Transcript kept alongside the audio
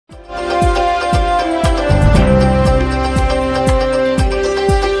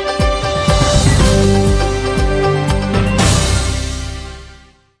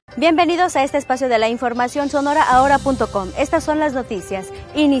Bienvenidos a este espacio de la información sonoraahoratv. Estas son las noticias.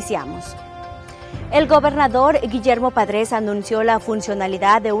 Iniciamos. El gobernador Guillermo Padres anunció la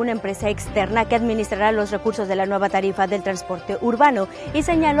funcionalidad de una empresa externa que administrará los recursos de la nueva tarifa del transporte urbano y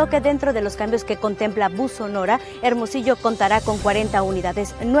señaló que dentro de los cambios que contempla Bus Sonora, Hermosillo contará con 40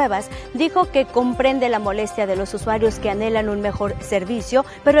 unidades nuevas. Dijo que comprende la molestia de los usuarios que anhelan un mejor servicio,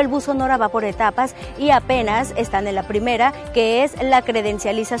 pero el Bus Sonora va por etapas y apenas están en la primera, que es la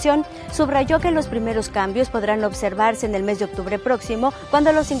credencialización. Subrayó que los primeros cambios podrán observarse en el mes de octubre próximo,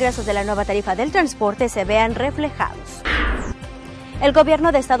 cuando los ingresos de la nueva tarifa del transporte se vean reflejados. El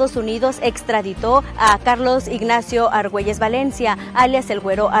gobierno de Estados Unidos extraditó a Carlos Ignacio Arguelles Valencia, alias el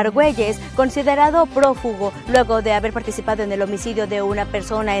Guero Arguelles, considerado prófugo luego de haber participado en el homicidio de una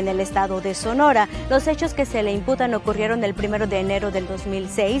persona en el estado de Sonora. Los hechos que se le imputan ocurrieron el 1 de enero del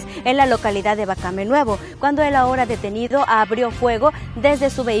 2006 en la localidad de Bacame Nuevo, cuando el ahora detenido abrió fuego desde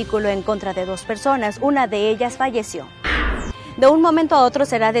su vehículo en contra de 2 personas. Una de ellas falleció. De un momento a otro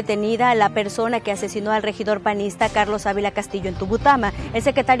será detenida la persona que asesinó al regidor panista Carlos Ávila Castillo en Tubutama. El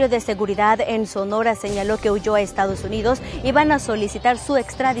secretario de Seguridad en Sonora señaló que huyó a Estados Unidos y van a solicitar su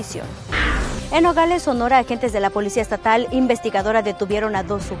extradición. En Nogales, Sonora, agentes de la Policía Estatal investigadora detuvieron a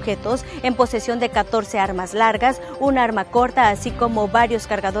 2 sujetos en posesión de 14 armas largas, una arma corta, así como varios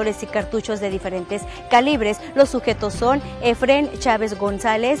cargadores y cartuchos de diferentes calibres. Los sujetos son Efrén Chávez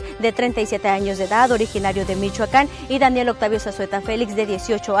González, de 37 años de edad, originario de Michoacán, y Daniel Octavio Zazueta Félix, de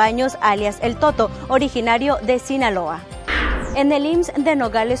 18 años, alias El Toto, originario de Sinaloa. En el IMSS de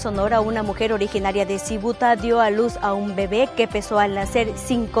Nogales, Sonora, una mujer originaria de Cibuta dio a luz a un bebé que pesó al nacer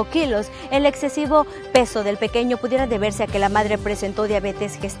 5 kilos. El excesivo peso del pequeño pudiera deberse a que la madre presentó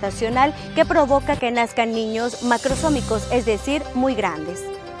diabetes gestacional que provoca que nazcan niños macrosómicos, es decir, muy grandes.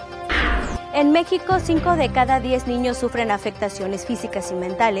 En México, 5 de cada 10 niños sufren afectaciones físicas y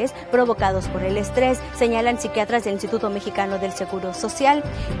mentales provocados por el estrés, señalan psiquiatras del Instituto Mexicano del Seguro Social,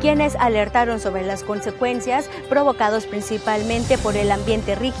 quienes alertaron sobre las consecuencias provocadas principalmente por el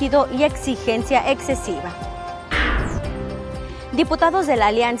ambiente rígido y exigencia excesiva. Diputados de la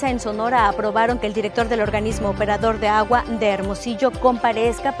Alianza en Sonora aprobaron que el director del organismo operador de agua de Hermosillo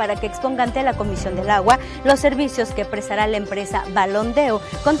comparezca para que exponga ante la Comisión del Agua los servicios que prestará la empresa Balondeo,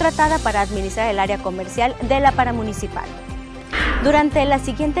 contratada para administrar el área comercial de la paramunicipal. Durante las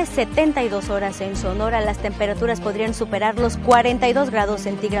siguientes 72 horas en Sonora, las temperaturas podrían superar los 42 grados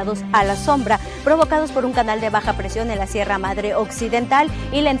centígrados a la sombra, provocados por un canal de baja presión en la Sierra Madre Occidental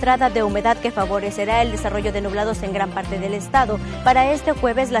y la entrada de humedad que favorecerá el desarrollo de nublados en gran parte del estado. Para este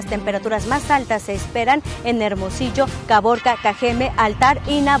jueves, las temperaturas más altas se esperan en Hermosillo, Caborca, Cajeme, Altar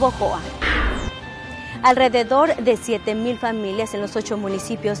y Navojoa. Alrededor de 7,000 familias en los 8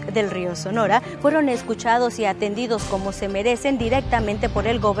 municipios del Río Sonora fueron escuchados y atendidos como se merecen directamente por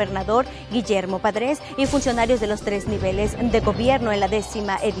el gobernador Guillermo Padres y funcionarios de los 3 niveles de gobierno en la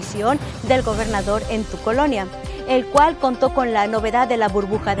 10ª edición del Gobernador en tu colonia, el cual contó con la novedad de la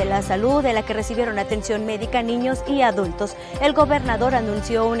burbuja de la salud, de la que recibieron atención médica niños y adultos. El gobernador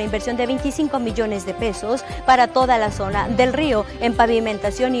anunció una inversión de 25 millones de pesos para toda la zona del río en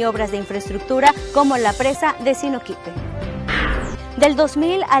pavimentación y obras de infraestructura como la presa de Sinoquipe. Del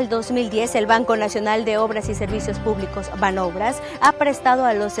 2000 al 2010, el Banco Nacional de Obras y Servicios Públicos, Banobras, ha prestado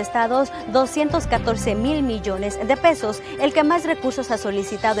a los estados 214,000 millones de pesos. El que más recursos ha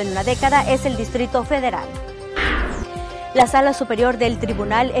solicitado en una década es el Distrito Federal. La Sala Superior del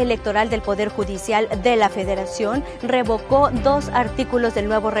Tribunal Electoral del Poder Judicial de la Federación revocó 2 artículos del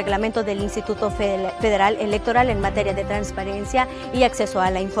nuevo reglamento del Instituto Federal Electoral en materia de transparencia y acceso a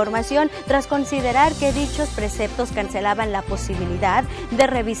la información, tras considerar que dichos preceptos cancelaban la posibilidad de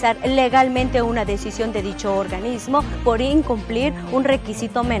revisar legalmente una decisión de dicho organismo por incumplir un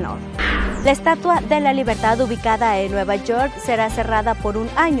requisito menor. La Estatua de la Libertad, ubicada en Nueva York, será cerrada por un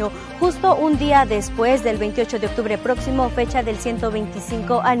año, justo un día después del 28 de octubre próximo, fecha del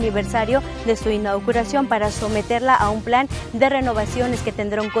 125 aniversario de su inauguración, para someterla a un plan de renovaciones que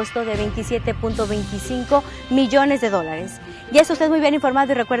tendrá un costo de $27.25 millones. Ya está usted muy bien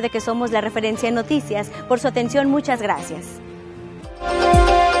informado y recuerde que somos la referencia en noticias. Por su atención, muchas gracias.